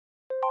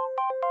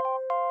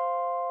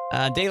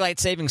Daylight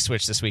saving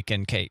switch this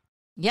weekend, Kate.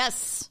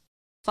 Yes.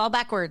 Fall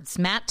backwards,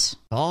 Matt.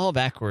 Fall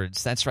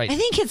backwards. That's right. I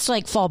think it's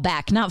like fall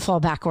back, not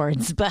fall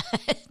backwards,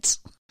 but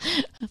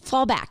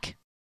fall back.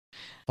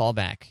 Fall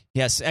back.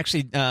 Yes,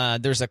 actually,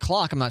 there's a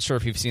clock. I'm not sure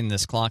if you've seen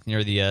this clock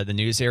near the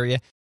news area.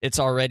 It's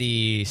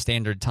already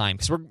standard time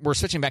because we're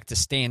switching back to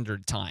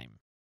standard time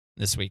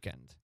this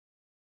weekend.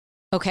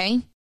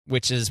 Okay.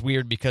 Which is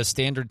weird because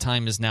standard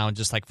time is now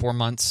just like 4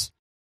 months,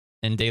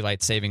 and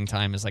daylight saving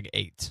time is like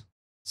 8.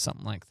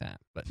 Something like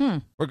that. But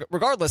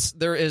regardless,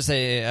 there is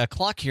a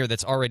clock here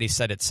that's already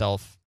set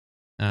itself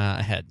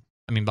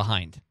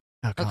behind.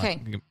 Oh, God, okay.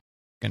 I'm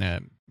going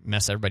to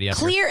mess everybody up.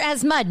 Clear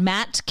as mud,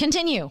 Matt.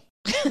 Continue.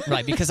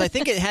 Right, because I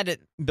think it had it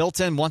built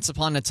in once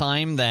upon a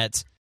time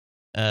that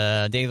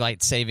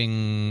daylight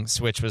saving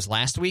switch was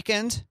last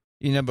weekend,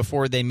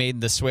 before they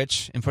made the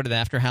switch and put it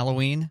after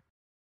Halloween.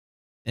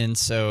 And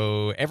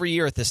so every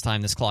year at this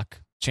time, this clock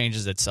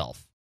changes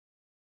itself.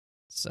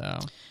 So...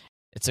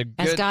 it's a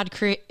good, as God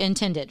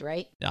intended,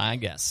 right? I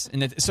guess.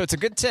 And so it's a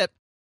good tip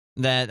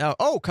that,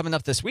 coming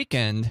up this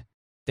weekend,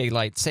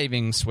 daylight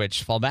saving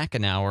switch fall back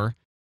an hour,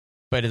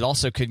 but it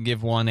also could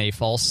give one a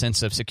false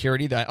sense of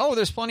security that,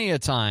 there's plenty of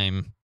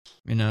time,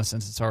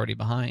 since it's already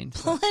behind.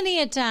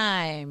 Plenty of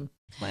time.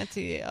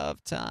 Plenty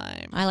of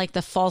time. I like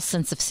the false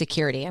sense of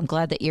security. I'm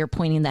glad that you're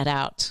pointing that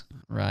out.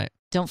 Right.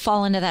 Don't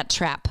fall into that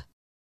trap.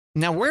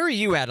 Now, where are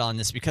you at on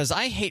this? Because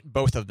I hate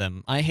both of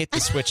them. I hate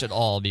the switch at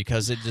all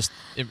because it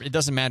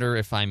doesn't matter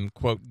if I'm,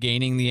 quote,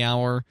 gaining the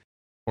hour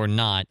or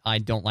not. I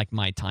don't like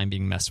my time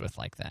being messed with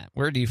like that.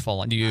 Where do you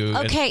fall? Do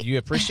you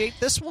appreciate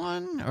this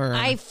one? Or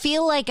I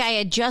feel like I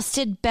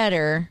adjusted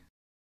better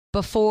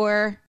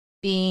before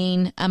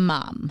being a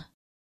mom.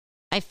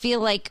 I feel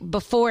like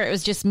before it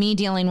was just me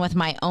dealing with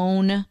my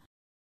own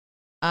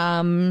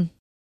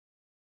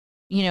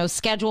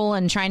schedule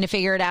and trying to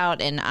figure it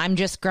out. And I'm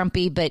just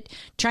grumpy, but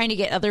trying to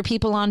get other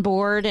people on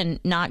board and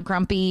not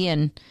grumpy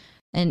and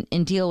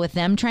deal with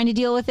them trying to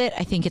deal with it.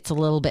 I think it's a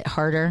little bit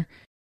harder.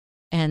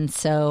 And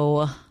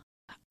so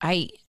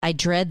I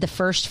dread the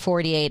first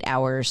 48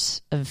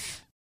 hours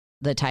of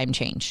the time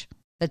change.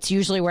 That's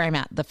usually where I'm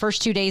at. The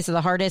first 2 days are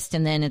the hardest.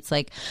 And then it's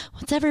like,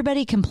 what's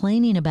everybody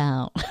complaining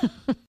about?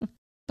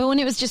 But when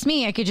it was just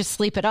me, I could just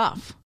sleep it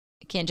off.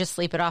 I can't just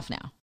sleep it off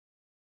now.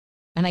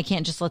 And I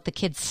can't just let the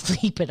kids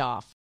sleep it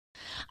off.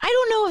 I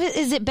don't know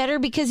is it better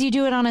because you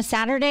do it on a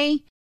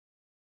Saturday?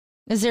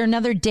 Is there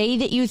another day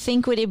that you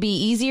think would it be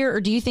easier?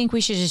 Or do you think we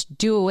should just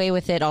do away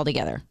with it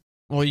altogether?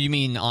 Well, you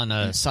mean on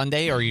a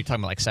Sunday, or are you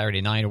talking about like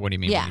Saturday night, or what do you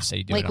mean when you say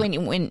you do it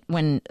on?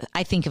 When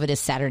I think of it as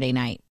Saturday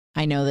night.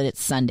 I know that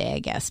it's Sunday, I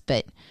guess,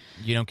 but...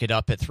 You don't get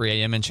up at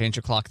 3 a.m. and change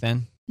your clock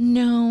then?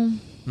 No.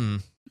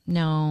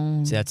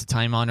 No. See, that's a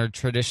time-honored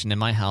tradition in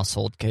my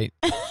household, Kate.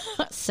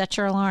 Set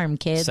your alarm,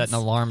 kids. Set an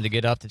alarm to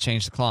get up to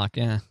change the clock,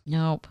 yeah.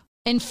 Nope.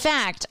 In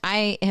fact,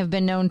 I have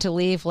been known to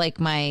leave like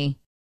my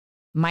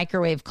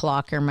microwave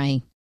clock or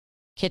my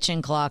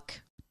kitchen clock.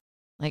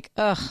 Like,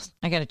 I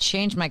got to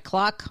change my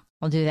clock.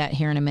 I'll do that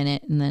here in a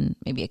minute. And then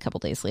maybe a couple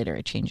days later,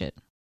 I change it.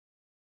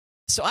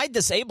 So I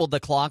disabled the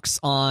clocks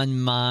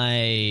on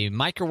my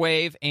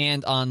microwave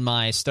and on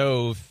my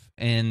stove.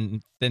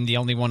 And then the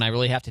only one I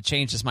really have to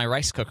change is my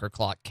rice cooker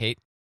clock, Kate.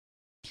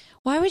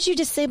 Why would you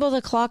disable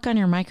the clock on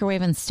your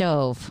microwave and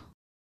stove?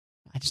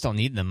 I just don't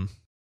need them.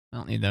 I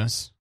don't need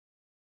those.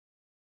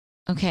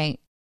 Okay.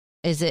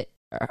 Is it...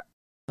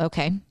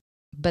 okay.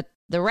 But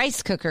the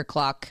rice cooker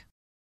clock,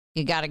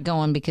 you got it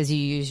going because you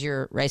use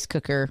your rice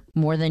cooker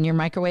more than your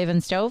microwave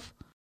and stove?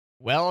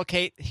 Well,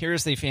 Kate,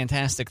 here's the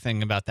fantastic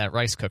thing about that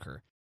rice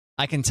cooker.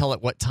 I can tell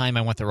it what time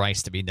I want the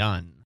rice to be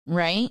done.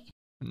 Right.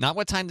 Not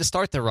what time to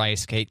start the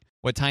rice, Kate.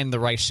 What time the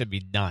rice should be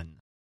done.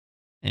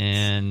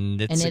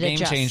 And it's a game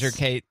changer,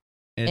 Kate.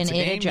 It's and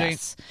it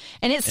adjusts.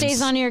 And it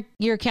stays on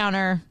your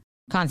counter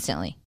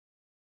constantly.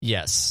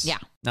 Yes. Yeah.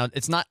 Now,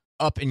 it's not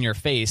up in your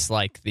face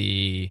like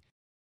the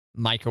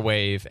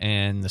microwave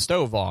and the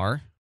stove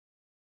are,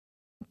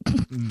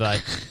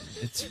 but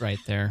it's right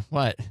there.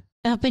 What?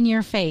 Up in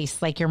your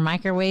face like your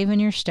microwave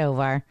and your stove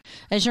are.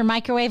 Is your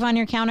microwave on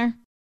your counter?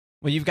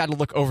 Well, you've got to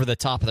look over the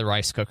top of the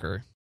rice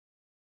cooker.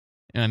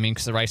 You know what I mean?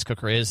 Because the rice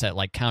cooker is at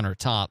like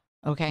countertop.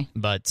 Okay.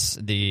 But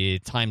the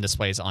time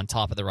display is on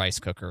top of the rice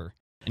cooker,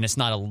 and it's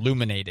not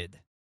illuminated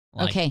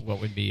like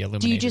what would be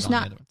illuminated. Do you just on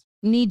not the other ones.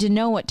 Need to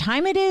know what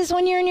time it is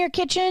when you're in your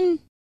kitchen?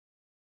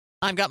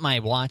 I've got my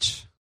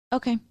watch.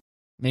 Okay.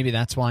 Maybe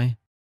that's why.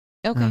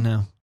 Okay. I don't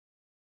know.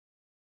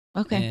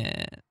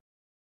 Okay.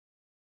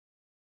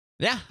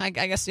 Yeah, I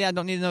guess, I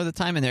don't need to know the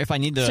time in there. If I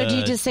need to... So do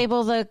you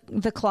disable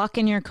the clock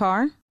in your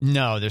car?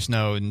 No, there's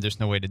no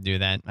way to do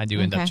that. I do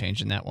end up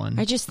changing that one.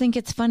 I just think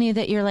it's funny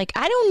that you're like,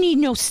 I don't need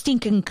no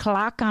stinking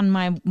clock on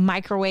my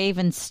microwave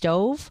and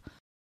stove.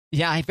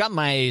 Yeah, I've got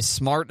my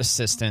smart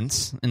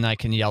assistant, and I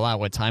can yell out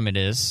what time it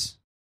is.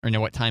 Or no,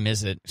 what time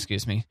is it?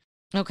 Excuse me.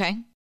 Okay.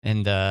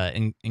 And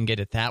get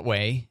it that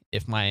way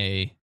if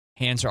my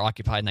hands are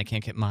occupied and I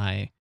can't get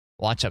my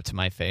watch up to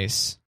my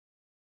face.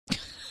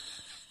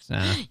 So.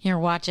 Your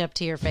watch up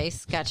to your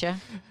face. Gotcha.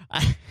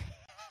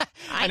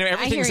 I know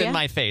everything's in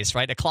my face,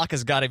 right? A clock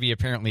has got to be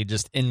apparently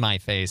just in my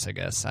face, I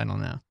guess. I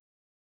don't know.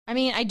 I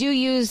mean, I do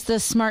use the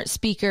smart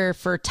speaker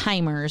for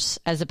timers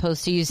as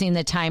opposed to using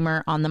the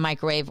timer on the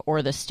microwave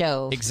or the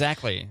stove.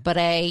 Exactly. But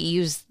I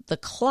use the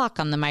clock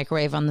on the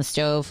microwave on the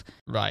stove.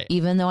 Right.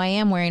 Even though I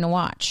am wearing a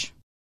watch.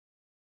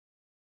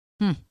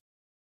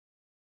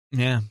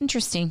 Yeah.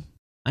 Interesting.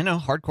 I know.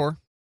 Hardcore.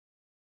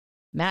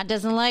 Matt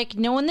doesn't like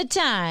knowing the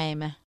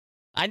time.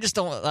 I just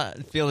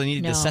don't feel the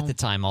need to set the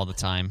time all the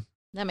time.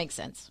 That makes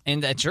sense.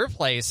 And at your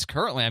place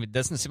currently, I mean, it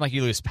doesn't seem like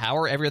you lose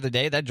power every other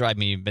day. That'd drive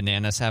me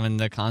bananas having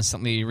to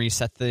constantly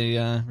reset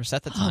the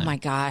time. Oh my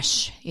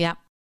gosh. Yep.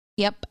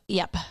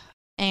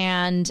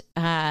 And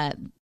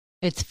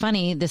it's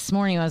funny. This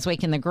morning I was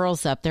waking the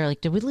girls up. They're like,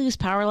 "Did we lose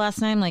power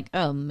last night?" I'm like,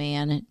 "Oh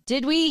man,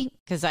 did we?"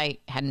 Because I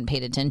hadn't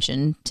paid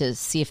attention to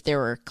see if there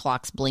were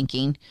clocks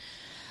blinking.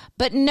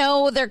 But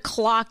no, their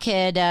clock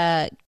had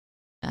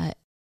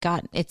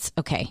it's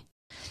okay.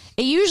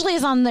 It usually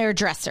is on their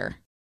dresser.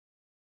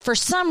 For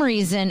some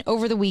reason,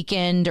 over the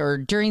weekend or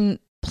during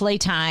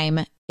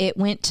playtime, it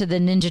went to the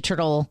Ninja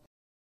Turtle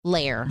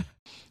lair.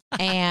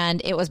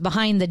 And it was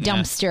behind the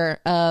dumpster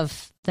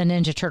of the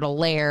Ninja Turtle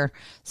lair.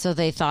 So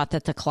they thought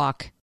that the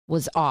clock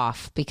was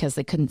off because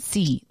they couldn't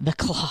see the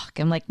clock.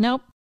 I'm like,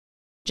 nope,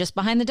 just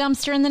behind the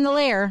dumpster and then the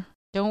lair.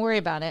 Don't worry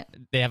about it.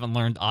 They haven't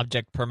learned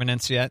object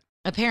permanence yet?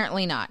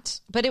 Apparently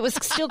not. But it was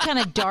still kind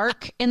of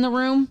dark in the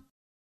room.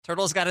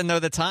 Turtles got to know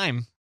the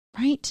time.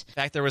 Right. In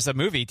fact, there was a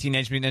movie,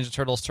 Teenage Mutant Ninja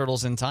Turtles,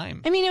 Turtles in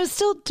Time. I mean, it was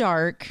still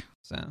dark.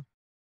 So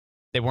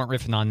they weren't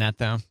riffing on that,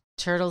 though.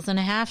 Turtles in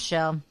a half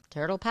shell.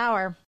 Turtle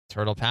power.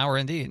 Turtle power,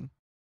 indeed.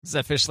 Is it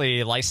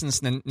officially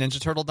licensed Ninja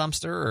Turtle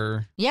dumpster?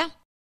 Or Yeah.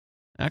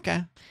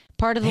 Okay.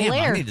 Part of the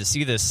lair. I need to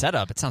see this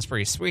setup. It sounds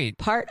pretty sweet.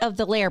 Part of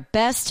the lair.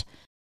 Best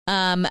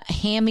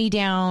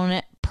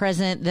hand-me-down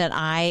present that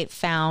I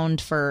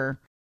found for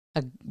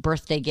a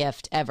birthday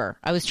gift ever.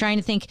 I was trying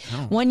to think.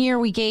 Oh. One year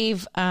we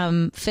gave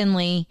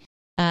Finley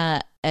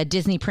a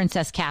Disney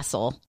Princess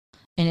Castle,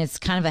 and it's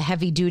kind of a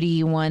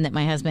heavy-duty one that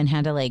my husband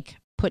had to like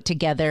put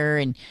together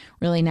and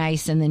really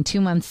nice. And then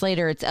 2 months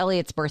later, it's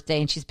Elliot's birthday,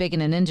 and she's big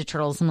into Ninja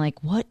Turtles. I'm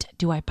like, what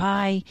do I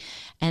buy?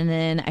 And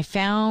then I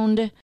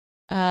found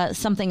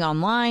something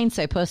online,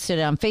 so I posted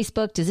it on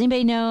Facebook. Does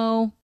anybody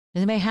know?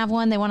 Does anybody have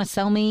one they want to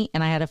sell me?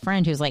 And I had a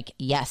friend who's like,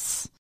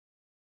 yes.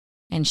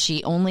 And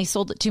she only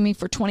sold it to me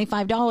for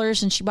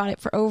 $25, and she bought it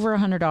for over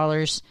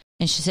 $100.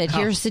 And she said,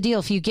 here's the deal.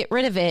 If you get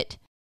rid of it,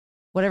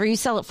 whatever you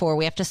sell it for,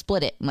 we have to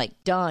split it. I'm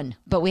like, done.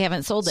 But we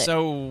haven't sold it.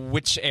 So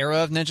which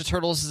era of Ninja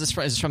Turtles is this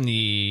from? Is this from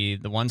the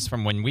ones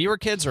from when we were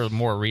kids or a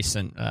more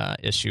recent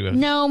issue?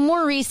 No,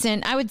 more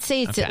recent. I would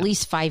say it's at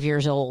least 5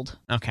 years old.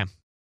 Okay.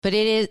 But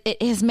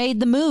it has made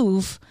the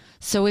move.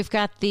 So we've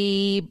got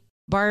the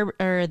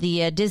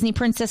Disney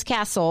Princess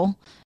Castle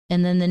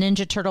and then the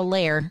Ninja Turtle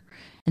lair.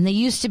 And they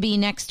used to be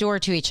next door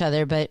to each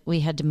other, but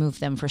we had to move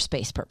them for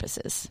space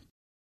purposes.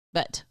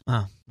 But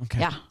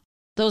yeah,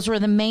 those were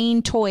the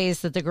main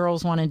toys that the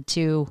girls wanted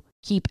to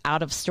keep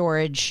out of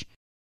storage.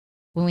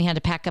 When we had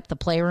to pack up the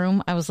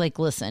playroom, I was like,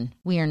 listen,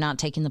 we are not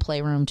taking the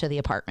playroom to the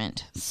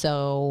apartment.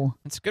 So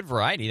it's a good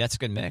variety. That's a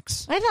good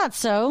mix. I thought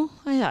so.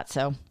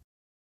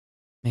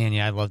 Man,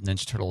 yeah, I loved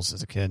Ninja Turtles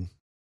as a kid.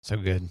 So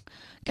good.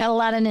 Got a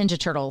lot of Ninja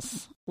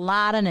Turtles.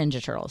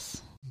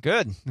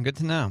 Good. Good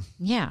to know.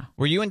 Yeah.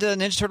 Were you into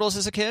Ninja Turtles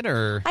as a kid,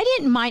 or? I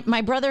didn't mind.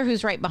 My brother,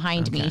 who's right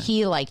behind me,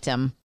 he liked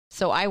them.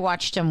 So I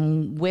watched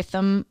them with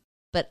him,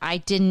 but I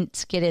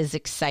didn't get as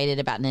excited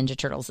about Ninja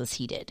Turtles as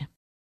he did.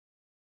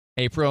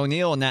 April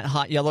O'Neil in that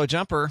hot yellow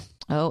jumper.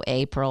 Oh,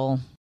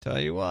 April. Tell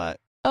you what.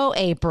 Oh,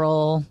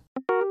 April.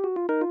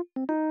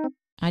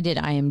 I did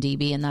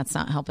IMDB, and that's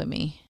not helping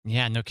me.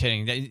 Yeah, no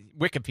kidding.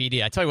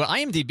 Wikipedia. I tell you what,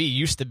 IMDB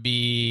used to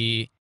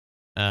be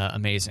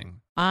amazing.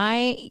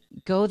 I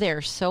go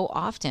there so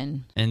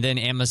often. And then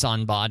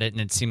Amazon bought it,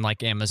 and it seemed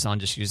like Amazon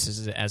just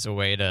uses it as a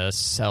way to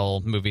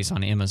sell movies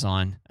on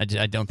Amazon. I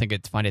don't think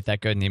it's find it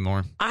that good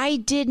anymore. I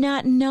did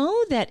not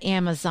know that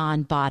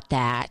Amazon bought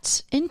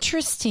that.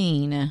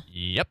 Interesting.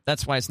 Yep,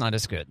 that's why it's not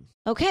as good.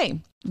 Okay.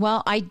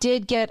 Well, I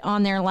did get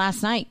on there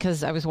last night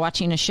because I was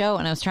watching a show,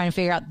 and I was trying to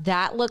figure out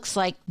that looks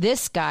like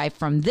this guy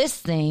from this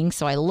thing.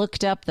 So I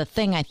looked up the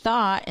thing I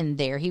thought, and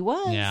there he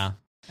was. Yeah.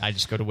 I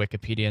just go to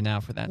Wikipedia now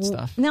for that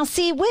stuff. Now,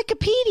 see,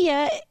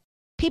 Wikipedia,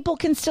 people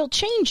can still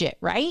change it,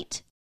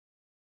 right?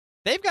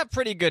 They've got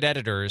pretty good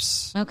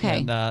editors.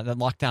 Okay. That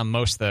lock down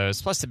most of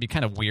those. Plus, it'd be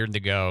kind of weird to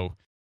go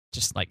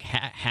just like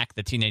hack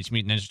the Teenage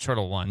Mutant Ninja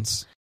Turtle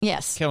ones.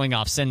 Yes. Killing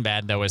off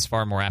Sinbad, though, is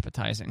far more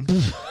appetizing.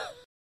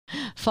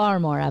 Far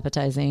more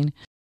appetizing.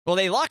 Well,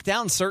 they lock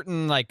down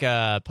certain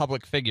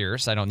public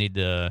figures. I don't need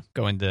to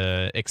go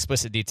into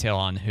explicit detail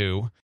on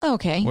who.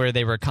 Okay. Where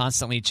they were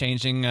constantly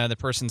changing the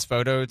person's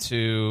photo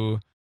to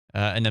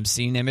an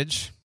obscene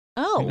image.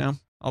 Oh. You know?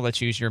 I'll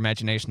let you use your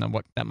imagination on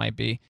what that might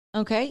be.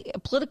 Okay. A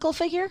political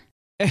figure?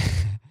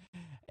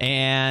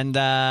 And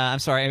I'm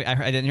sorry,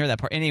 I didn't hear that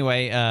part.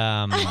 Anyway.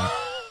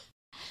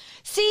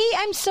 See,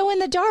 I'm so in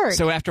the dark.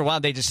 So after a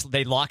while,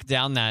 they lock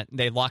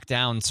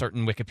down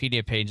certain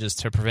Wikipedia pages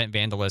to prevent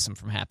vandalism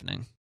from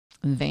happening.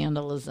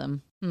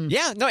 Vandalism.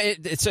 Yeah, no,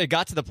 it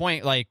got to the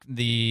point like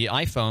the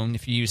iPhone,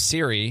 if you use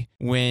Siri,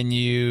 when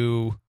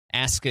you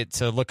ask it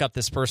to look up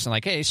this person,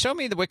 like, hey, show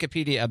me the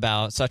Wikipedia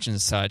about such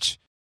and such,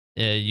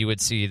 you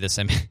would see this.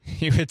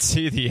 You would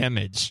see the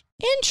image.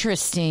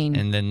 Interesting.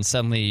 And then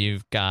suddenly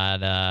you've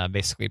got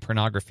basically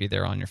pornography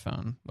there on your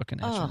phone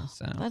looking at you.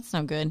 So that's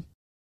no good.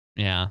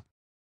 Yeah,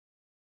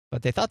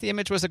 but they thought the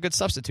image was a good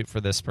substitute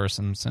for this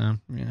person. So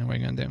what are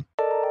you gonna do?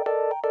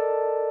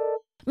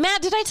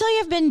 Matt, did I tell you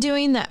I've been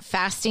doing that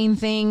fasting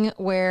thing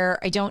where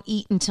I don't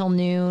eat until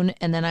noon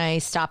and then I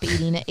stop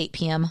eating at 8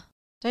 p.m.?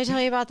 Did I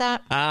tell you about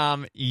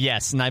that?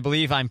 Yes, and I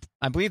believe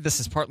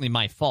this is partly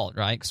my fault,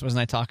 right? Because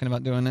wasn't I talking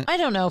about doing it? I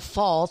don't know,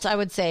 fault. I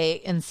would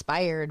say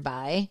inspired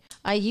by.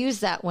 I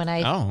use that when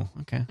I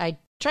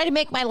try to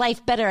make my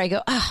life better. I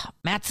go,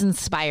 Matt's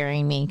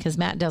inspiring me, because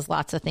Matt does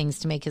lots of things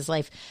to make his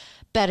life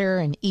better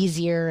and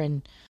easier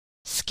and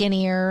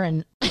skinnier,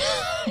 and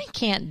I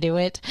can't do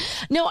it.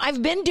 No,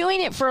 I've been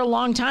doing it for a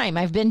long time.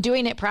 I've been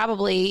doing it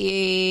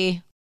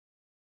probably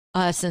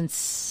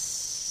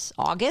since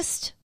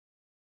August.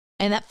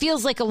 And that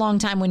feels like a long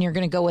time when you're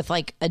going to go with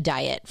like a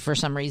diet for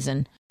some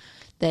reason.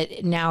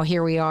 That now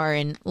here we are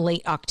in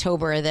late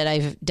October that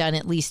I've done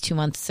at least 2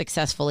 months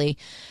successfully.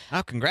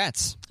 Oh,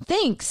 congrats.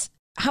 Thanks.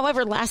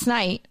 However, last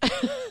night,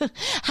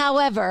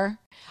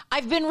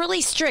 I've been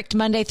really strict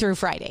Monday through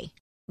Friday.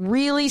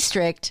 Really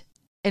strict.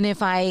 And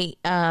if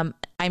I'm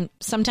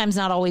sometimes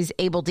not always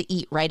able to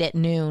eat right at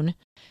noon,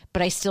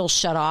 but I still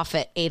shut off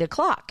at 8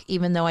 o'clock.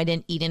 Even though I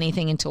didn't eat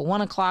anything until 1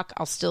 o'clock,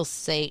 I'll still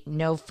say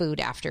no food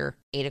after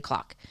 8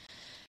 o'clock.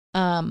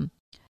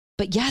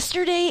 But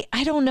yesterday,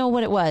 I don't know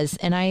what it was.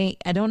 And I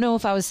don't know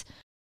if I was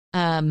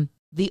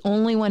the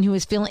only one who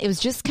was feeling, it was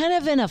just kind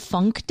of in a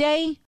funk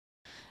day.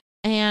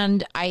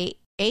 And I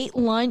ate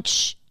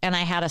lunch and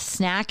I had a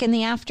snack in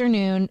the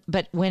afternoon.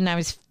 But when I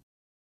was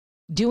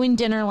doing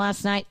dinner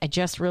last night, I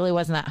just really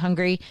wasn't that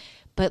hungry.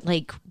 But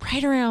like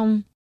right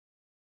around,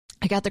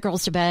 I got the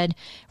girls to bed,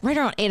 right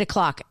around 8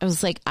 o'clock, I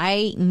was like,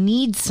 I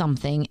need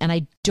something. And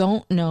I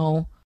don't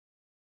know.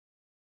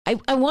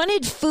 I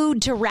wanted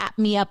food to wrap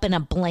me up in a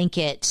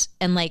blanket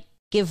and like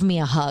give me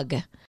a hug.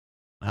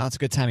 Well, it's a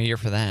good time of year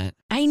for that.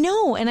 I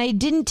know. And I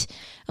didn't,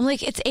 I'm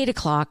like, it's 8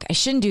 o'clock. I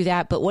shouldn't do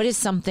that. But what is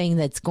something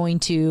that's going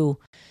to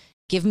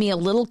give me a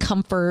little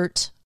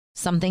comfort?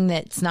 Something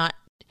that's not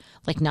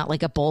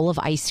like a bowl of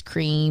ice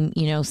cream,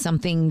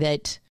 something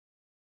that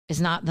is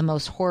not the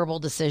most horrible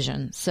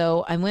decision.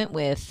 So I went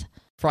with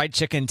fried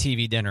chicken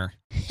TV dinner.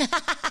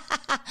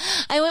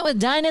 I went with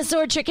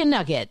dinosaur chicken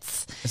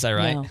nuggets. Is that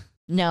right?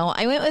 No,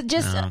 I went with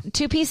just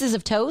 2 pieces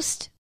of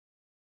toast.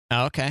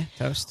 Oh, okay.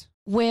 Toast.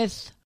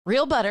 With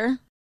real butter,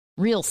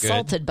 real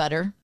salted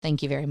butter.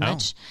 Thank you very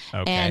much.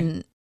 Oh, okay.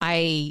 And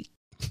I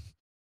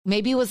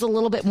maybe was a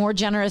little bit more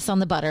generous on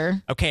the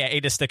butter. Okay, I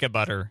ate a stick of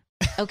butter.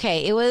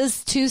 Okay, it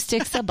was 2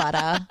 sticks of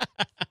butter.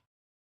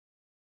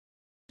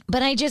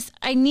 But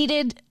I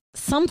needed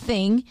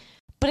something,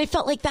 but I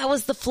felt like that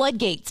was the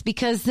floodgates,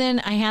 because then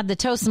I had the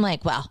toast. I'm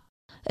like, well,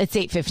 it's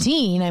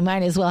 8:15. I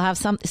might as well have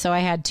something. So I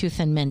had 2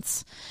 Thin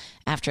Mints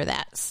after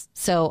that.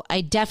 So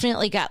I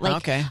definitely got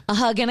a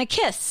hug and a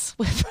kiss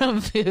from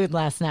food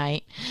last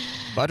night.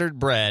 Buttered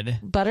bread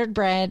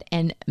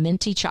and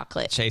minty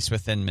chocolate. Chased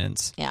with Thin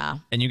Mints. Yeah.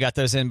 And you got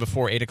those in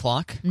before 8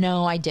 o'clock?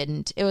 No, I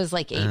didn't. It was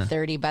like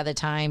 8:30 by the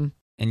time.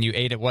 And you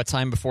ate at what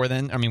time before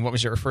then? I mean, what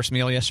was your first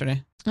meal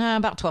yesterday?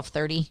 About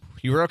 12:30.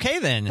 You were okay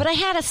then. But I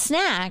had a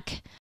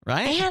snack.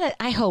 Right?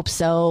 I hope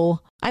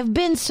so. I've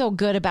been so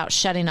good about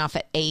shutting off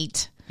at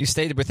 8. You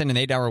stayed within an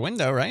 8-hour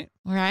window, right?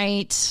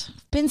 Right.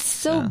 Been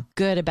so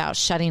good about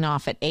shutting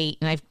off at 8.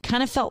 And I've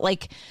kind of felt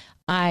like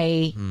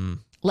I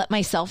let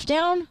myself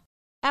down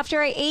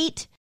after I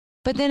ate.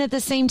 But then at the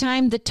same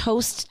time, the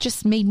toast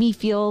just made me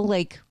feel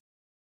like,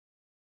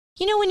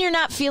 when you're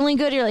not feeling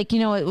good, you're like,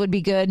 it would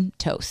be good?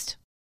 Toast.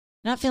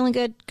 Not feeling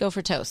good? Go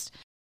for toast.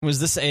 Was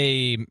this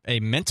a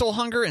mental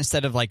hunger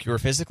instead of like you were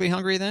physically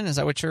hungry then? Is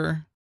that what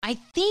you're... I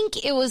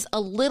think it was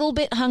a little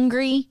bit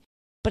hungry,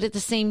 but at the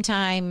same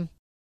time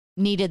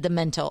needed the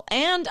mental.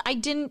 And I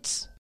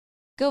didn't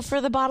go for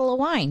the bottle of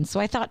wine, so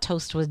I thought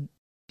toast would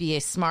be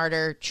a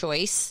smarter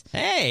choice.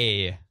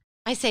 Hey!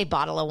 I say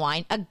bottle of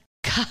wine,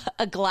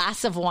 a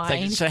glass of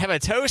wine. Like, should I have a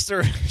toast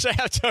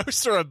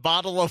or a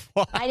bottle of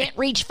wine? I didn't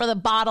reach for the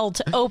bottle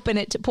to open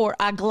it to pour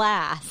a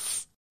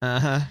glass.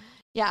 Uh-huh.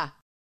 Yeah.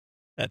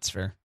 That's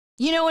fair.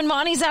 When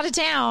Monty's out of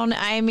town,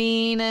 I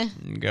mean...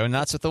 Go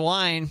nuts with the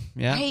wine.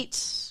 Yeah.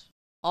 Right.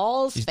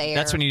 All's fair.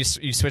 That's when you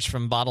switch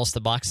from bottles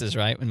to boxes,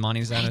 right? When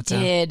Monty's out of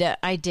town.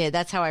 I did.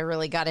 That's how I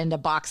really got into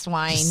boxed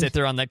wine. Just sit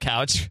there on the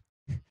couch.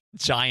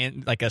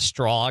 Giant, like a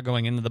straw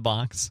going into the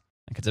box.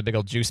 Like it's a big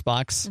old juice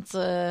box. It's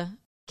a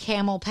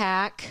Camel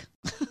pack.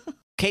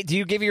 Kate, do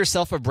you give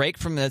yourself a break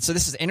from that? So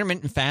this is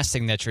intermittent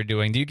fasting that you're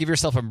doing. Do you give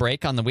yourself a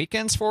break on the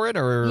weekends for it?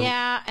 Or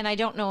Yeah, and I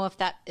don't know if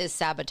that is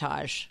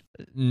sabotage.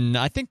 No,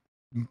 I think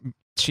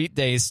cheat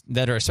days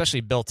that are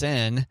especially built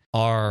in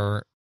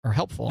are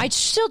helpful. I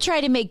still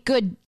try to make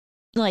good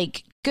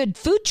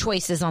food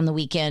choices on the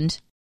weekend.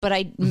 but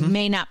I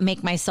may not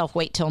make myself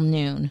wait till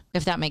noon,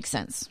 if that makes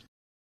sense.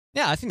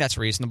 Yeah, I think that's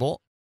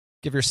reasonable.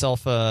 Give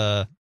yourself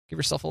a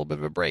little bit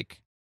of a break.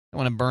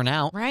 Don't want to burn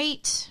out.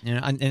 Right. You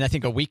know, and I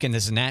think a weekend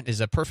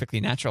is a perfectly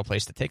natural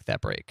place to take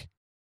that break.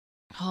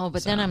 Oh,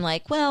 but then I'm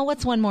like, well,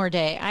 what's one more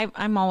day?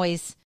 I'm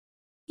always,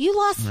 you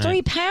lost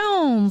 3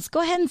 pounds.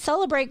 Go ahead and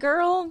celebrate,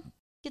 girl.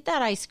 Get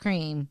that ice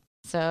cream.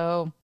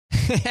 So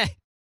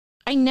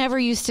I never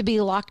used to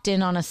be locked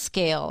in on a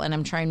scale, and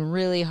I'm trying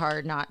really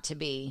hard not to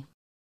be.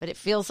 But it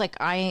feels like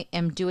I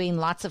am doing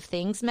lots of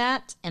things,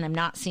 Matt, and I'm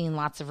not seeing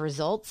lots of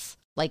results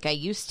like I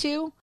used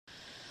to.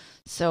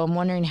 So I'm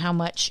wondering how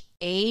much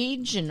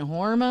age and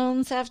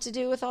hormones have to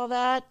do with all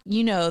that.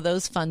 You know,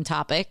 those fun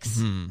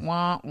topics.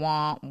 Wah,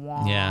 wah,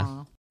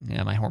 wah.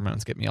 Yeah, my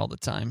hormones get me all the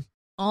time.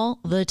 All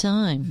the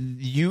time.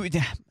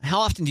 How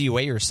often do you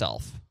weigh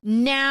yourself?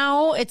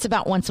 Now it's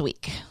about once a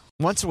week.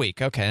 Once a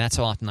week. Okay, that's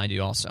how often I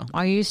do also.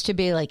 I used to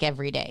be like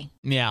every day.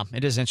 Yeah,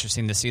 it is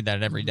interesting to see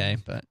that every day,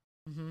 but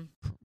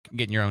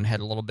get in your own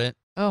head a little bit.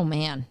 Oh,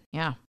 man.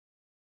 Yeah.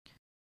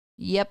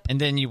 Yep. And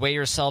then you weigh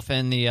yourself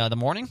in the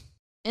morning?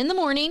 In the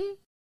morning.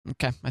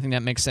 Okay, I think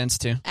that makes sense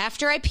too.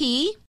 After I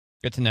pee.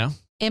 Good to know.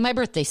 In my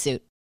birthday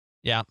suit.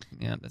 Yeah,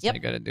 that's how you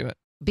got to do it.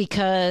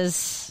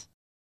 Because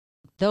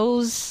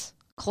those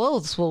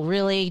clothes will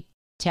really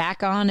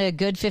tack on a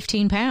good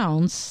 15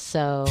 pounds.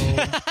 So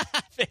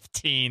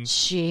 15.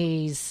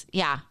 Jeez.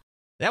 Yeah.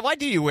 Yeah. Why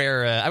do you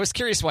wear? I was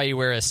curious why you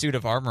wear a suit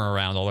of armor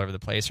around all over the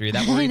place. Are you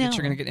that worried that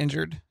you're going to get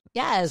injured?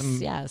 Yes.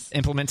 Yes.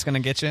 Implement's going to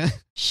get you.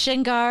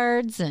 Shin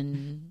guards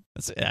and.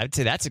 I'd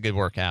say that's a good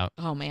workout.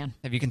 Oh man.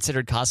 Have you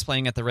considered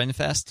cosplaying at the Ren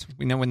Fest?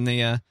 We know when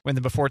the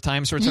before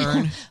times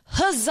return.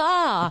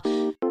 Huzzah!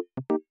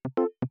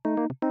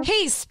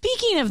 Hey,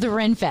 speaking of the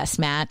Ren Fest,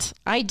 Matt,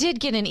 I did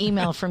get an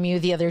email from you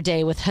the other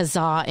day with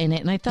huzzah in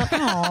it, and I thought,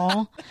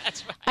 oh,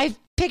 that's right. I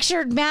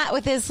pictured Matt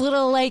with his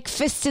little like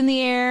fist in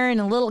the air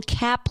and a little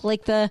cap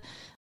like the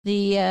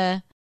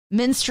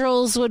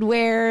minstrels would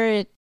wear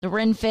at the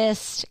Ren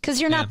Fest,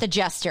 because you're not the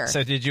jester.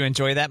 So did you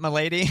enjoy that, my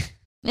lady?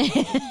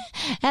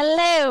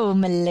 Hello,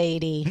 my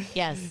lady.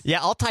 Yes. Yeah,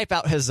 I'll type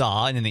out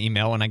huzzah in an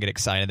email when I get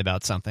excited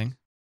about something.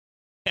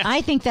 Yeah. I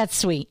think that's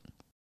sweet.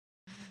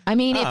 I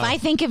mean, if I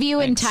think of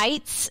you in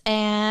tights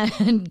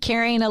and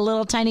carrying a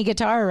little tiny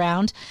guitar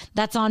around,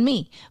 that's on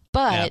me.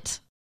 But,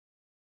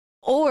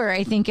 or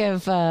I think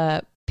of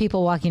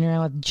people walking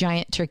around with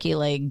giant turkey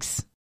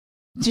legs,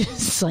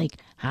 just like,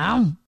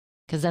 how?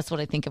 Because that's what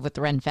I think of with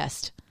the Ren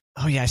Fest.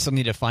 Oh, yeah, I still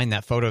need to find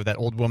that photo of that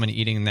old woman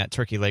eating that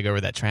turkey leg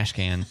over that trash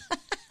can.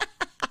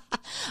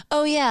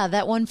 Oh, yeah,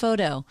 that one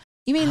photo.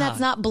 You mean that's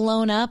not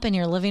blown up in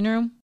your living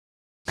room?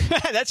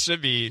 That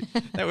should be.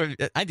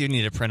 I do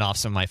need to print off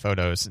some of my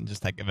photos and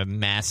just like have a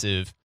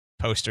massive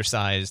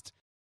poster-sized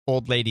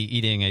old lady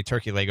eating a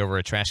turkey leg over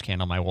a trash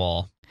can on my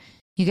wall.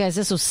 You guys,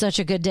 this was such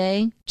a good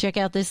day. Check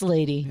out this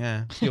lady.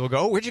 Yeah. People go,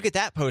 oh, where'd you get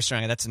that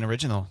poster? That's an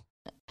original.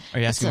 Are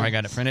you asking where I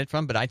got it printed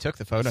from? But I took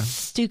the photo.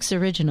 Stuke's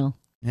original.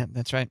 Yeah,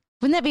 that's right.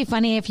 Wouldn't that be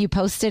funny if you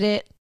posted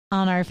it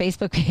on our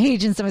Facebook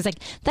page and somebody's like,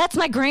 that's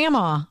my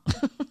grandma.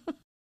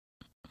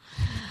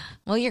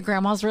 Well, your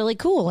grandma's really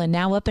cool and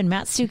now up in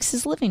Matt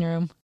Stukes' living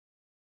room.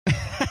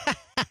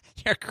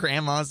 Your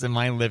grandma's in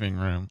my living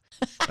room.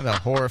 What a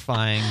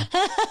horrifying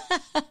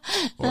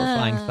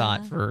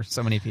thought for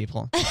so many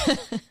people.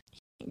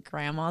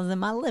 Grandma's in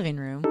my living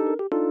room.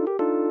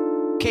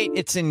 Kate,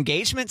 it's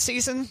engagement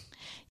season?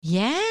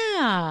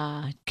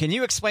 Yeah. Can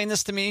you explain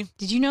this to me?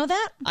 Did you know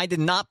that? I did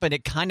not, but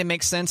it kind of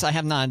makes sense. I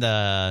have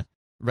not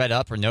read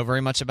up or know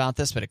very much about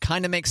this, but it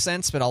kind of makes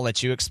sense, but I'll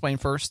let you explain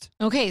first.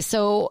 Okay,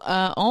 so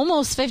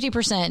almost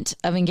 50%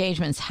 of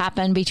engagements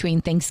happen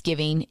between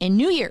Thanksgiving and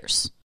New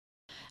Year's.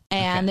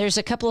 And there's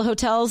a couple of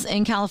hotels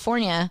in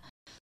California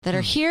that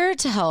are here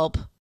to help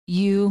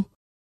you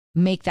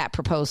make that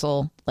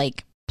proposal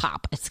like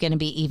pop. It's going to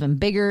be even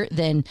bigger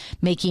than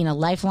making a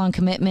lifelong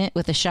commitment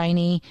with a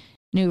shiny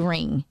new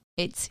ring.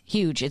 It's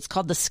huge. It's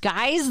called the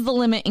Sky's the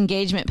Limit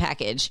Engagement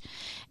Package.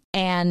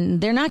 And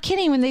they're not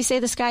kidding when they say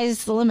the sky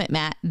is the limit,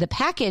 Matt. The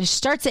package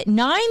starts at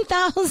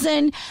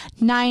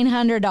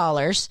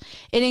 $9,900.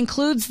 It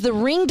includes the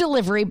ring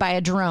delivery by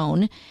a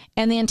drone,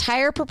 and the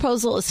entire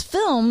proposal is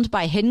filmed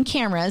by hidden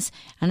cameras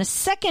and a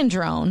second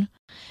drone.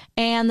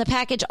 And the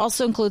package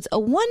also includes a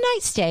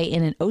one-night stay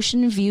in an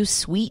ocean view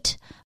suite,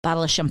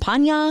 bottle of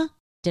champagne,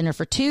 dinner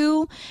for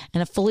two,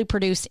 and a fully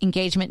produced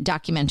engagement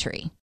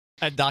documentary.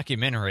 A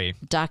documentary.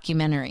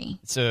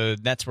 So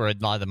that's where a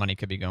lot of the money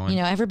could be going.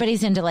 You know,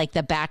 everybody's into like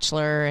The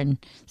Bachelor,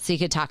 and so you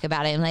could talk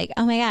about it and like,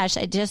 oh my gosh,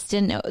 I just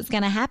didn't know it was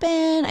going to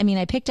happen. I mean,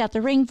 I picked out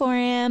the ring for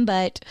him,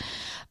 but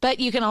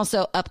you can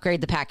also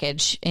upgrade the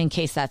package in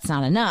case that's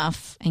not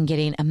enough, and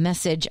getting a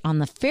message on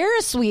the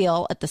Ferris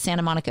wheel at the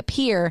Santa Monica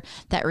Pier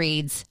that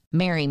reads,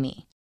 "Marry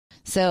me."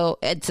 So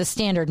it's a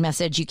standard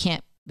message. You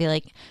can't be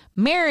like,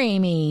 "Marry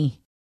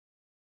me,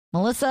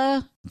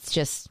 Melissa." It's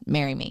just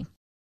 "Marry me."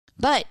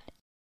 But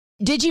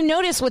did you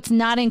notice what's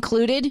not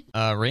included?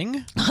 A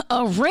ring?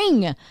 A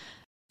ring.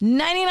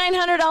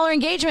 $9,900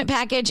 engagement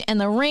package, and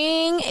the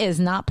ring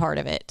is not part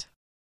of it.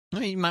 I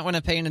mean, you might want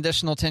to pay an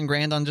additional 10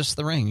 grand on just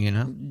the ring, you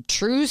know?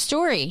 True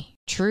story.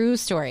 True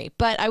story.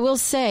 But I will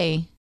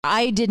say,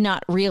 I did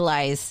not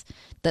realize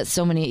that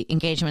so many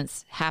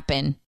engagements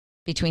happen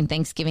between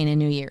Thanksgiving and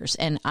New Year's.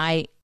 And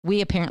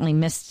we apparently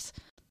missed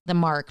the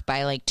mark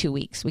by like 2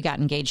 weeks. We got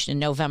engaged in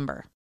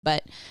November,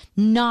 but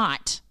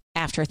not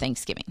after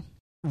Thanksgiving.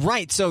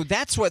 Right. So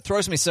that's what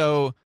throws me.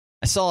 So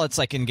I saw it's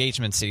like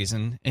engagement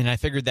season, and I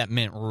figured that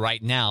meant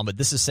right now, but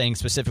this is saying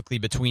specifically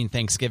between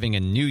Thanksgiving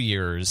and New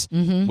Year's,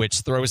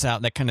 which throws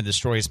out, that kind of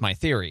destroys my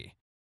theory.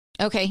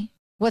 Okay.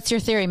 What's your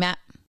theory, Matt?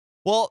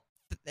 Well,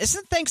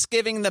 isn't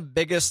Thanksgiving the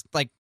biggest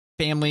like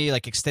family,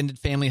 like extended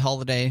family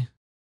holiday?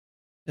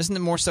 Isn't it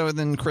more so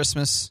than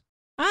Christmas?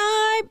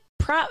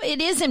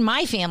 It is in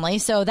my family,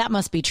 so that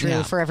must be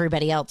true for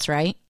everybody else,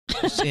 right?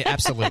 Yeah,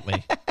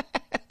 absolutely.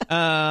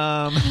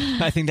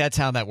 I think that's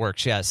how that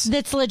works, yes.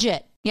 That's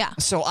legit, yeah.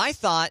 So I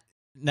thought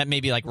that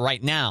maybe like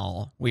right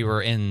now we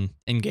were in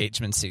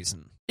engagement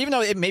season. Even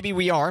though maybe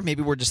we are,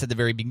 maybe we're just at the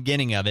very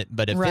beginning of it,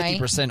 but if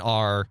 50%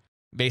 are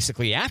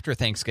basically after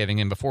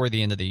Thanksgiving and before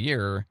the end of the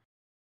year,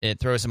 it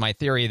throws in my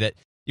theory that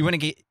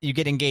you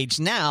get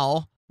engaged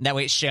now, that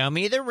way show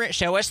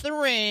us the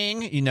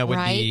ring,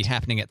 would be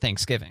happening at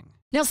Thanksgiving.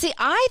 Now, see,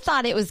 I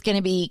thought it was going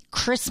to be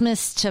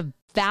Christmas to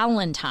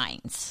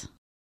Valentine's.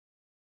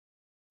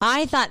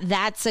 I thought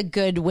that's a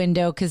good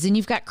window because then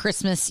you've got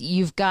Christmas,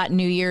 you've got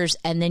New Year's,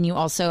 and then you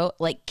also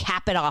like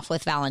cap it off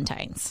with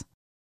Valentine's.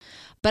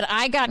 But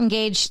I got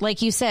engaged,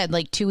 like you said,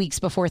 like 2 weeks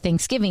before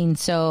Thanksgiving.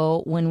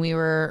 So when we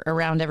were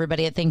around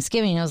everybody at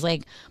Thanksgiving, I was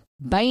like,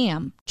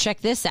 bam,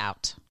 check this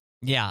out.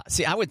 Yeah.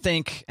 See, I would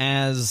think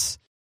as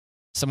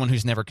someone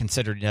who's never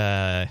considered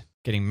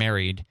getting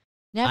married,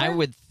 Never? I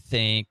would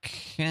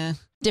think...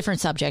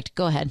 Different subject.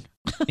 Go ahead.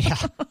 Yeah.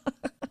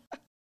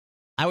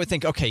 I would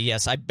think, okay,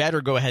 yes, I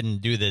better go ahead and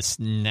do this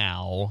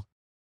now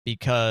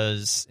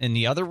because in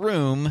the other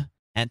room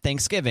at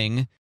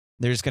Thanksgiving,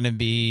 there's going to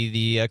be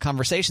the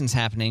conversations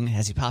happening.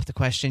 Has he popped the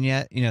question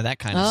yet? That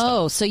kind of stuff.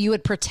 Oh, so you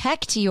would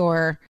protect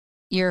your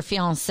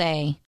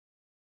fiancée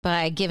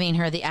by giving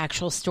her the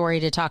actual story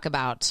to talk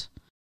about,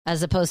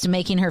 as opposed to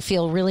making her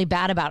feel really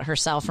bad about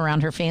herself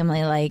around her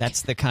family. Like,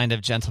 that's the kind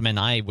of gentleman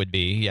I would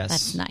be, yes.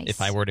 That's nice.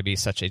 If I were to be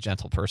such a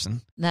gentle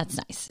person. That's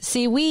nice.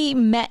 See, we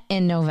met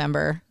in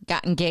November,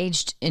 got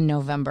engaged in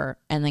November,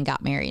 and then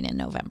got married in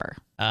November.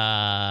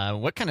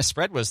 What kind of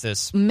spread was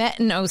this? Met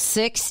in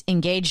 06,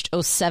 engaged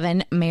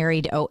 07,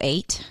 married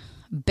 08,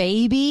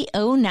 baby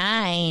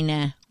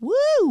 09. Woo!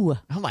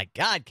 Oh my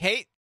God,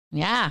 Kate.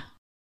 Yeah.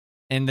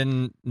 And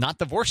then not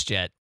divorced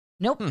yet.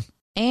 Nope.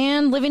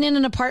 And living in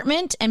an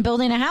apartment and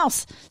building a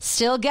house.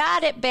 Still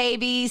got it,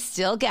 baby.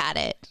 Still got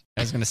it.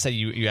 I was going to say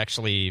you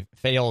actually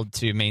failed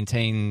to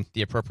maintain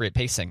the appropriate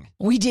pacing.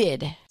 We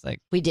did. It's like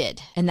we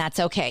did, and that's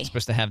okay. You're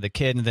supposed to have the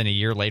kid and then a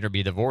year later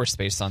be divorced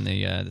based on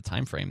the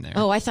time frame there.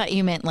 Oh, I thought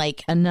you meant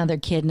like another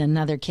kid and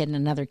another kid and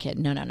another kid.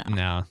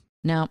 No.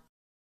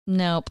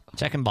 Nope.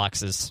 Checking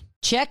boxes.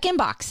 Checking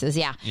boxes,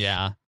 yeah.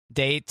 Yeah.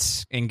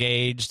 Date,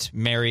 engaged,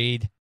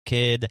 married,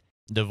 kid,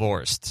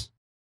 divorced.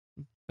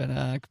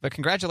 But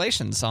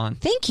congratulations on.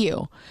 Thank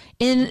you.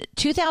 In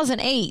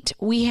 2008,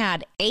 we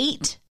had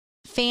 8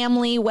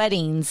 family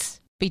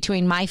weddings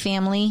between my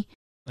family,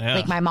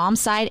 like my mom's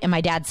side and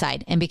my dad's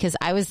side. And because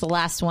I was the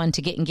last one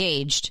to get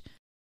engaged,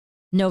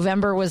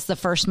 November was the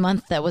first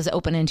month that was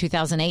open in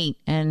 2008.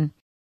 And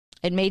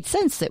it made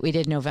sense that we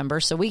did November.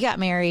 So we got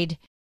married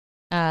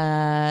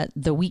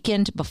the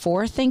weekend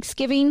before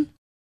Thanksgiving,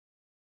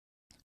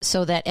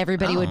 so that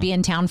everybody would be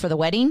in town for the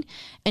wedding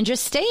and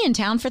just stay in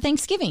town for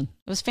Thanksgiving.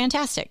 It was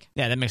fantastic.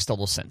 Yeah, that makes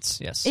total sense.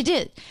 Yes. It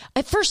did.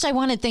 At first, I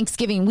wanted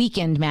Thanksgiving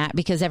weekend, Matt,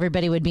 because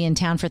everybody would be in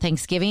town for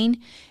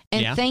Thanksgiving.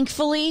 And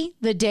thankfully,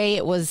 the day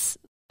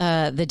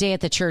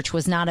at the church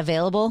was not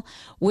available,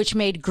 which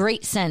made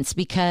great sense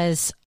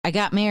because I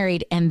got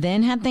married and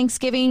then had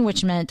Thanksgiving,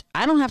 which meant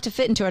I don't have to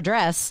fit into a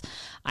dress.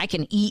 I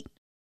can eat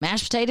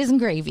mashed potatoes and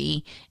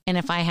gravy. And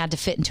if I had to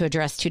fit into a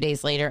dress 2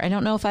 days later, I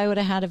don't know if I would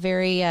have had a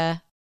very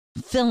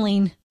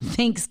filling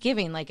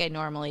Thanksgiving like I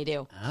normally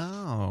do.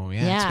 Oh,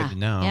 yeah, that's good to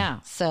know. Yeah,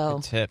 so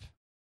good tip.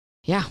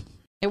 Yeah,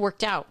 it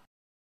worked out.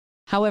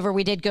 However,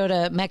 we did go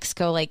to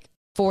Mexico like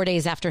 4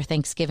 days after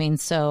Thanksgiving,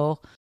 so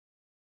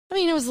I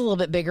mean, it was a little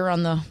bit bigger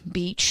on the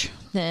beach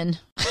then.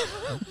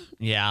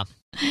 Yeah.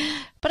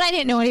 But I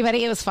didn't know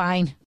anybody. It was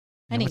fine.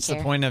 I didn't What's care.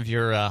 the point of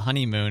your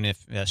honeymoon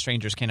if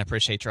strangers can't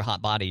appreciate your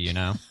hot body,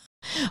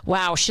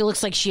 Wow, she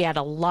looks like she had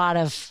a lot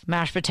of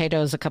mashed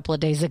potatoes a couple of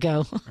days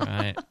ago.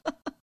 Right.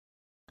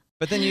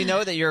 But then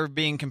that you're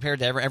being compared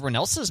to everyone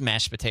else's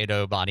mashed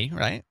potato body,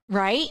 right?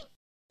 Right.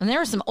 And there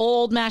were some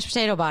old mashed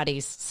potato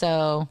bodies,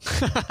 so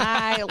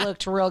I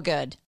looked real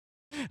good.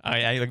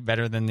 I look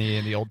better than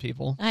the old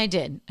people? I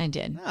did.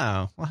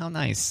 Oh, well, how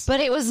nice. But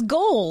it was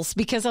goals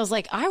because I was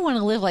like, I want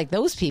to live like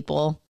those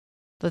people,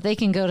 that they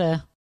can go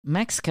to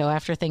Mexico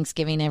after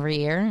Thanksgiving every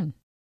year.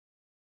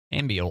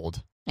 And be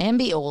old.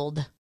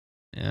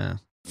 Yeah.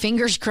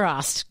 Fingers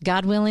crossed.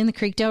 God willing, the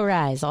creek don't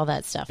rise. All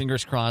that stuff.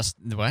 Fingers crossed.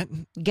 What?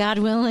 God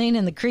willing,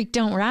 and the creek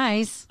don't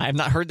rise. I have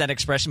not heard that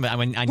expression, but I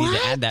need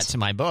to add that to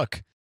my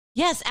book.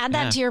 Yes, add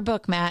that to your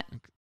book, Matt.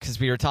 Because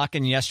we were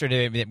talking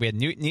yesterday, we had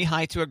knee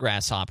high to a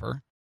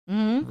grasshopper,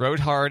 rode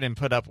hard and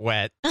put up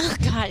wet. Oh,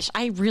 gosh,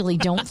 I really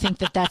don't think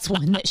that's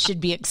one that should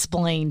be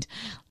explained.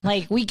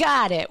 Like, we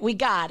got it.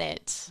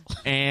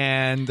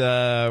 And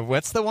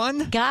what's the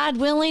one? God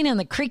willing and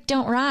the creek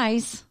don't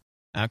rise.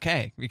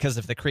 Okay, because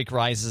if the creek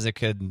rises, it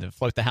could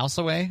float the house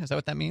away. Is that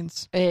what that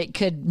means? It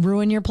could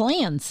ruin your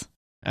plans.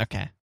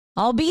 Okay.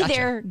 I'll be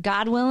there,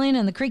 God willing,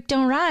 and the creek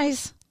don't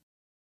rise.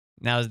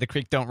 Now, is the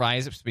creek don't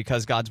rise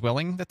because God's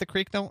willing that the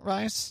creek don't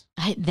rise?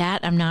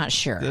 I'm not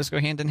sure. Do those go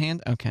hand in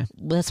hand? Okay.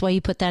 That's why you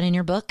put that in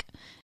your book,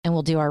 and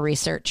we'll do our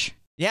research.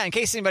 Yeah, in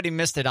case anybody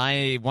missed it,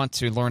 I want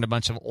to learn a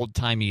bunch of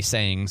old-timey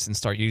sayings and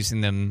start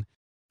using them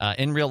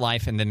in real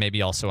life and then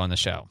maybe also on the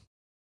show.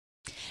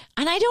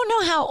 And I don't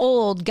know how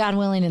old God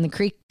willing and the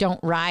creek don't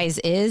rise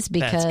is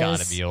because... That's got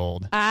to be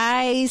old.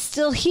 I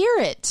still hear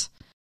it.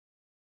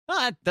 Well,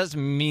 that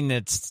doesn't mean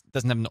it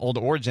doesn't have an old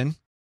origin.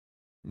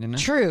 You know?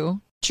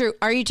 True.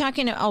 Are you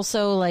talking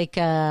also like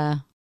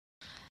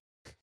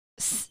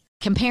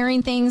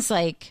comparing things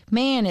like,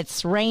 man,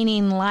 it's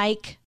raining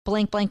like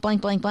blank, blank,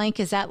 blank, blank, blank?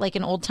 Is that like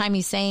an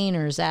old-timey saying,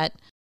 or is that...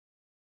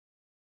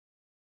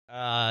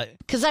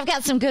 Because I've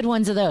got some good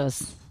ones of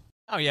those.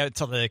 Oh, yeah,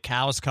 till the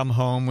cows come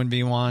home would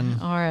be one.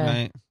 Or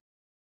right.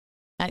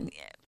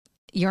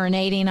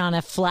 Urinating on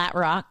a flat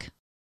rock.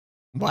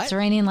 What? It's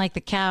raining like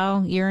the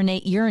cow.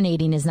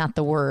 Urinating is not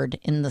the word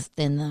in the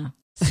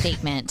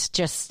statement,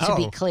 just to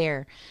be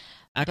clear.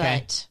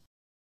 Okay. But,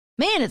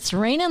 man, it's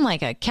raining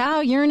like a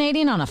cow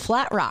urinating on a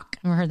flat rock.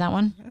 Ever heard that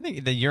one? I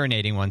think the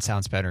urinating one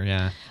sounds better,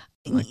 yeah.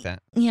 I like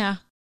that. Yeah.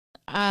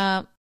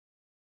 Yeah.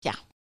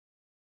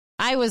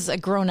 I was a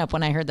grown-up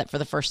when I heard that for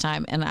the first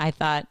time, and I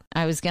thought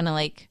I was going to,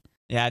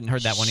 Yeah, I hadn't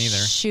heard that one either.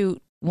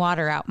 shoot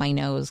water out my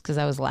nose because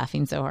I was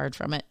laughing so hard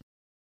from it.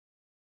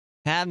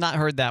 Have not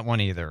heard that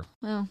one either.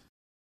 Well,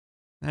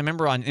 I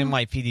remember on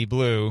NYPD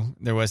Blue,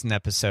 there was an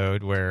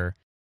episode where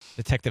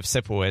Detective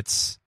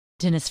Sipowicz...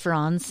 Dennis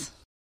Franz,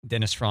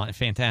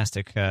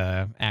 fantastic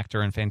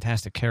actor and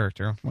fantastic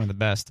character, one of the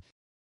best,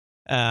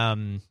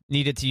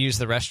 needed to use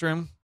the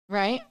restroom.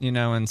 Right.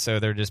 And so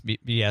they're just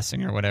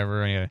BSing or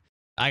whatever. And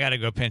I got to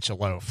go pinch a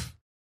loaf.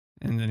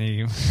 And then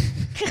he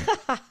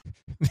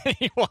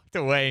walked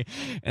away,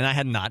 and I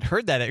had not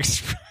heard that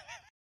expression.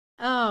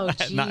 Oh,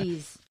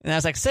 jeez. And I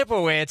was like,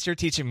 Sipowicz, you're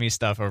teaching me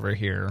stuff over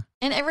here.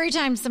 And every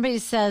time somebody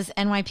says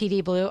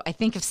NYPD Blue, I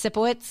think of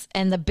Sipowicz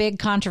and the big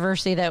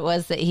controversy that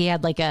was that he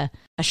had like a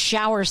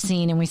shower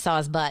scene and we saw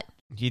his butt.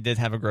 He did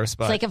have a gross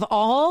butt. It's like, of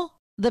all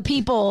the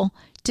people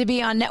to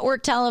be on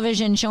network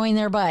television showing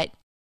their butt,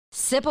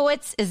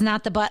 Sipowicz is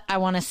not the butt I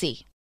want to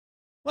see.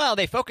 Well,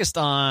 they focused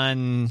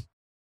on,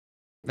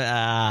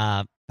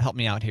 help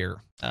me out here.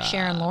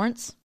 Sharon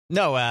Lawrence?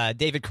 No,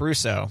 David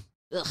Caruso.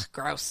 Ugh,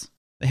 gross.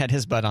 They had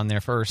his butt on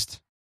there first.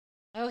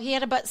 Oh, he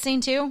had a butt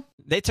scene too?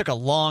 They took a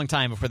long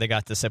time before they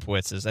got to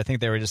Sipowitz's. I think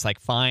they were just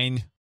like,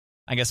 fine,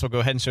 I guess we'll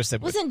go ahead and show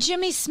Sipowicz. Wasn't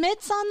Jimmy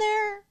Smits on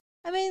there?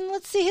 I mean,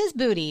 let's see his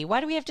booty.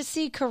 Why do we have to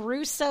see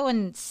Caruso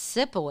and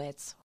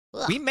Sipowicz?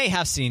 Ugh. We may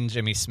have seen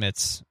Jimmy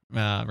Smits'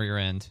 rear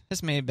end.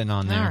 This may have been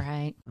on there. All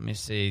right. Let me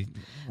see.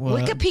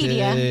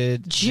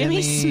 Wikipedia,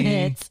 Jimmy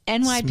Smits,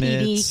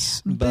 NYPD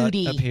Smits'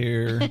 booty. butt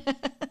appear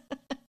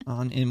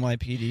on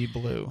NYPD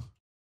Blue.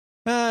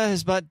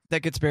 His butt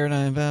that gets buried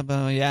on.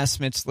 Yeah,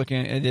 Smits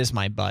looking. It is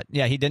my butt.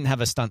 Yeah, he didn't have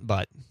a stunt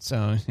butt.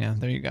 So yeah,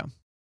 there you go.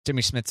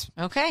 Jimmy Smits.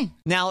 Okay.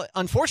 Now,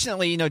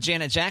 unfortunately,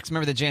 Janet Jackson.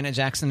 Remember the Janet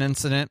Jackson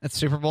incident at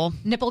Super Bowl?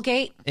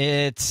 Nipplegate.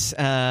 It's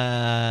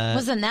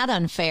wasn't that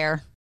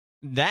unfair?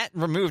 That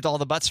removed all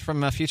the butts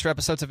from future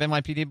episodes of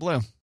NYPD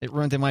Blue. It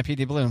ruined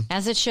NYPD Blue.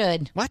 As it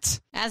should.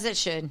 What? As it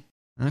should.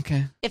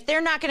 Okay. If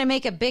they're not going to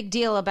make a big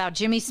deal about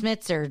Jimmy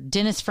Smits or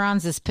Dennis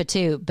Franz's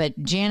patoot, but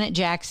Janet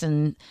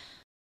Jackson,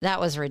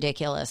 that was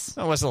ridiculous.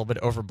 It was a little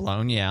bit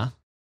overblown, yeah.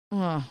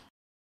 Oh,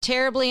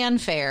 terribly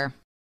unfair.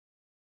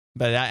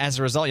 But as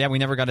a result, yeah, we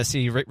never got to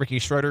see Ricky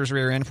Schroeder's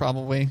rear end,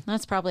 probably.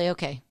 That's probably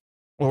okay.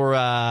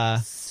 Or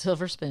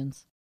Silver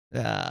Spoons.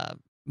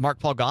 Mark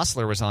Paul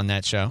Gosselaar was on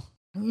that show.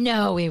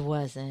 No, he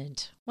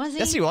wasn't. Was he?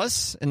 Yes, he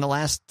was in the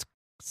last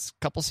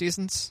couple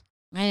seasons.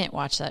 I didn't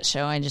watch that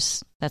show.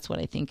 That's what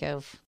I think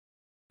of.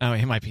 Oh,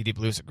 NYPD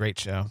Blue is a great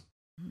show.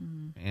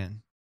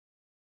 Man.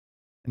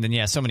 And then,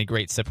 yeah, so many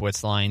great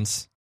Sipowicz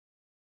lines.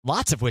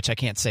 Lots of which I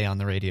can't say on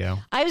the radio.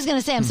 I was going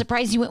to say, I'm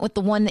surprised you went with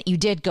the one that you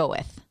did go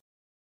with.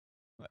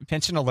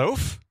 Pinching a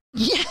loaf?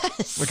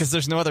 Yes. Because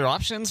there's no other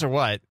options, or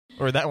what?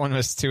 Or that one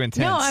was too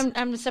intense? No,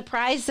 I'm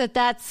surprised that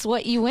that's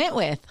what you went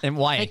with. And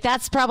why? Like,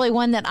 that's probably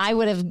one that I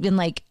would have been,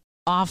 like,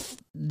 off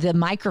the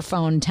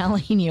microphone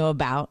telling you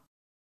about.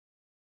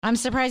 I'm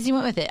surprised you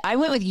went with it. I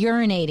went with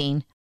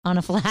urinating on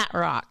a flat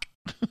rock.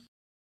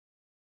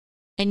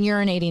 And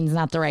urinating is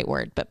not the right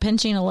word, but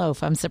pinching a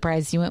loaf, I'm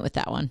surprised you went with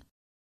that one.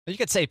 You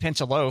could say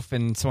pinch a loaf,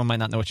 and someone might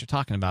not know what you're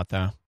talking about,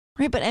 though.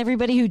 Right, but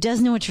everybody who does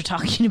know what you're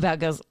talking about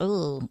goes,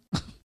 oh.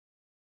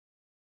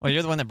 Well,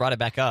 you're the one that brought it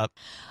back up.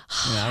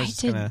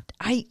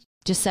 I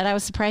just said I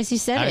was surprised you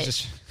said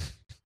it.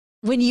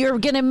 when you're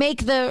going to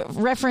make the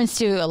reference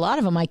to a lot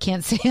of them I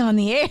can't say on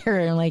the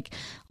air. I'm like,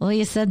 well,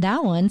 you said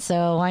that one,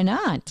 so why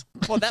not?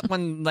 Well, that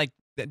one, like,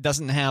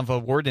 doesn't have a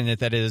word in it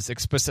that is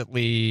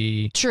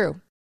explicitly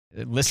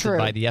listed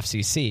by the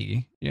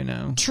FCC, you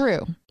know?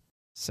 True.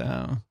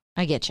 So.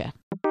 I get you.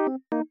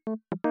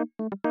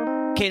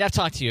 Kate, I've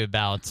talked to you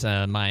about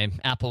my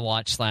Apple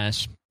Watch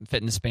 /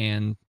 fitness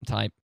band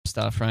type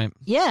stuff, right?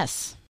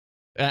 Yes.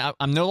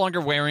 I'm no longer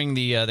wearing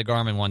the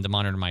Garmin one to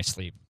monitor my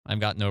sleep. I've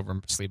gotten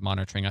over sleep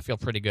monitoring. I feel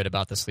pretty good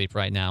about the sleep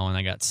right now, and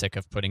I got sick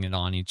of putting it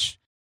on each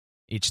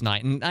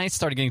night. And I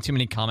started getting too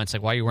many comments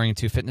like, why are you wearing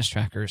 2 fitness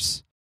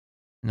trackers?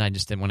 And I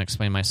just didn't want to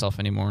explain myself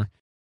anymore.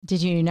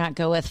 Did you not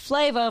go with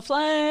Flava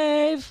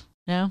Flav?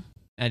 No?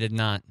 I did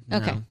not.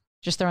 Okay. No.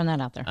 Just throwing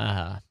that out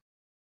there.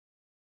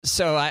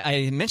 So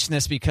I mentioned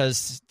this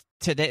because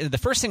today, the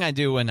first thing I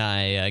do when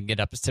I get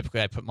up is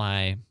typically I put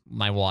my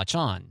watch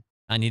on.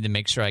 I need to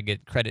make sure I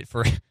get credit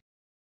for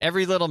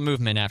every little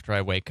movement after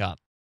I wake up,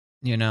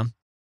 you know?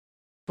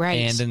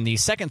 Right. And then the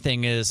second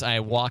thing is I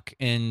walk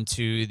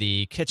into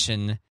the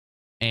kitchen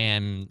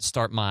and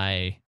start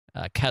my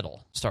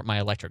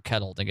electric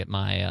kettle to get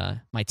my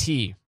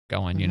tea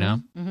going, you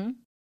know? Mm-hmm.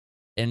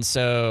 And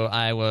so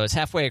I was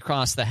halfway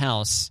across the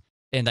house,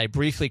 and I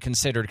briefly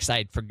considered, because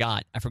I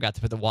forgot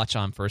to put the watch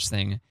on first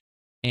thing,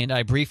 and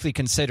I briefly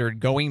considered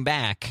going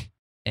back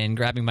and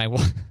grabbing my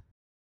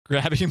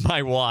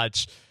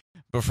watch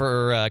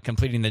before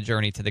completing the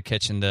journey to the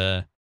kitchen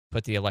to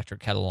put the electric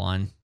kettle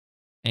on.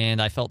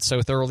 And I felt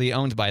so thoroughly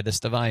owned by this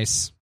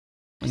device.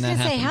 I was going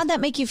to say, how'd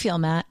that make you feel,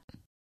 Matt?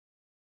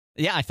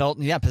 Yeah, I felt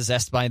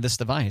possessed by this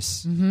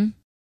device. Mm-hmm.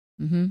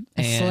 Mm-hmm.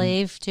 A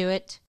slave to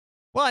it.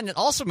 Well, and it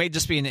also may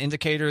just be an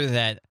indicator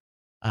that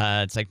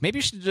it's like maybe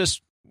you should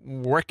just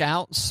work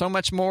out so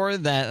much more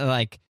that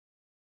like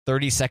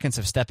 30 seconds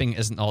of stepping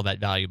isn't all that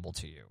valuable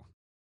to you.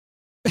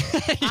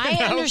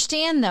 I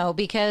understand, though,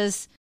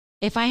 because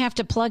if I have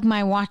to plug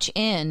my watch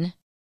in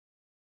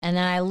and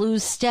then I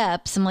lose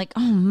steps, I'm like,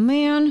 oh,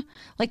 man.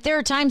 Like there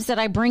are times that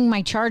I bring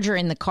my charger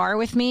in the car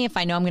with me if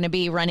I know I'm going to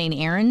be running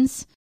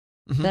errands,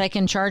 that I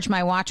can charge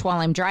my watch while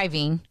I'm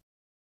driving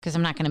because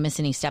I'm not going to miss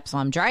any steps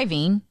while I'm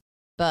driving,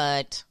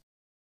 but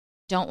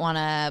don't want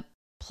to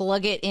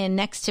plug it in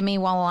next to me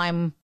while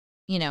I'm,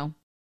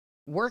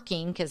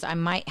 working because I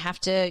might have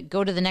to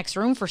go to the next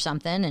room for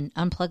something and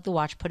unplug the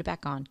watch, put it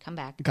back on, come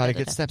back. Got to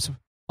get steps.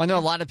 I know a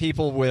lot of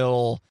people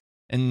will,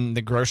 in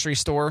the grocery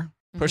store,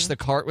 push the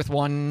cart with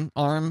one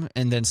arm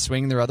and then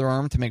swing their other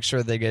arm to make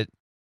sure they get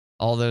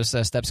all those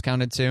steps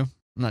counted too.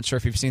 I'm not sure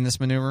if you've seen this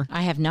maneuver.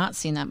 I have not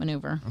seen that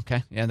maneuver.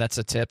 Okay. Yeah, that's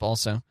a tip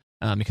also.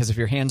 Because if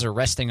your hands are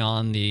resting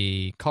on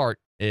the cart,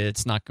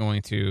 it's not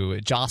going to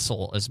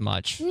jostle as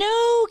much.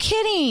 No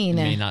kidding. You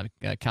may not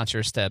count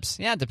your steps.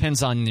 Yeah, it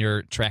depends on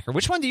your tracker.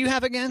 Which one do you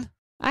have again?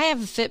 I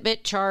have a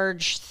Fitbit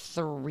Charge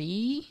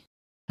 3.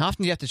 How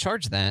often do you have to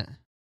charge that?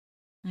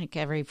 Like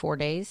every 4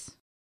 days.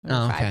 Or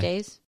 5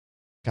 days.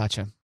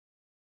 Gotcha.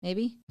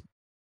 Maybe.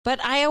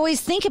 But I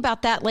always think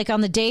about that, like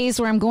on the days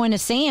where I'm going to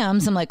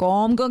Sam's, I'm like,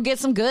 I'm going to get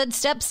some good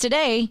steps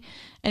today.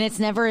 And it's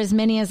never as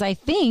many as I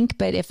think.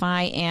 But if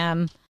I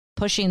am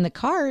pushing the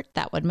cart,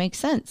 that would make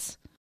sense.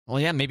 Well,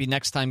 yeah, maybe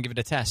next time give it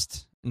a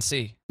test and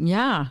see.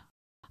 Yeah.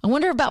 I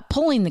wonder about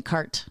pulling the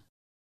cart.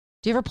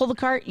 Do you ever pull the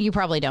cart? You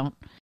probably don't.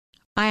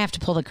 I have to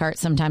pull the cart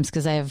sometimes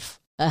because I have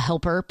a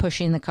helper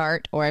pushing the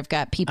cart or I've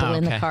got people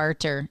in the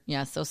cart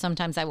so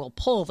sometimes I will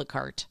pull the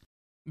cart.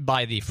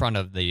 By the front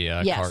of the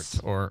cart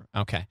or,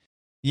 okay.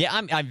 Yeah,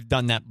 I've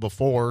done that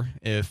before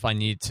if I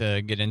need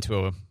to get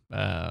into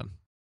an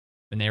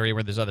area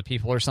where there's other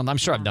people or something. I'm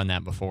sure I've done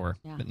that before,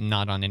 but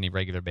not on any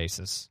regular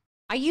basis.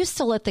 I used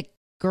to let the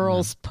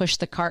girls push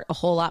the cart a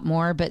whole lot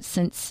more, but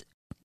since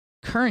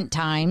current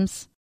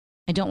times,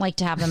 I don't like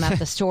to have them at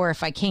the store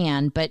if I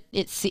can, but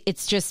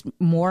it's just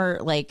more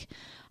like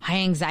high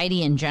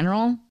anxiety in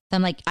general.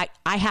 I'm like,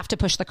 I have to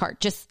push the cart.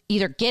 Just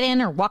either get in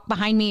or walk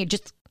behind me or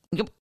just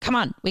come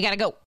on, we got to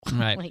go.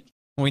 Right.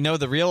 We know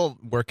the real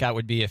workout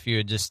would be if you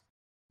would just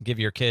give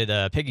your kid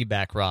a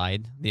piggyback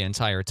ride the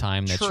entire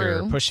time that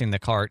you're pushing the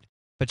cart,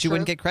 but you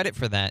wouldn't get credit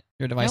for that.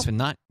 Your device would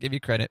not give you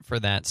credit for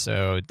that,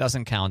 so it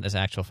doesn't count as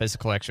actual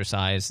physical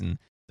exercise and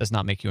does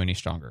not make you any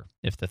stronger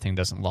if the thing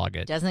doesn't log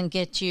it. Doesn't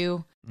get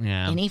you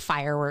any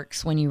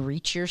fireworks when you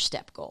reach your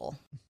step goal.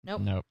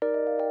 Nope.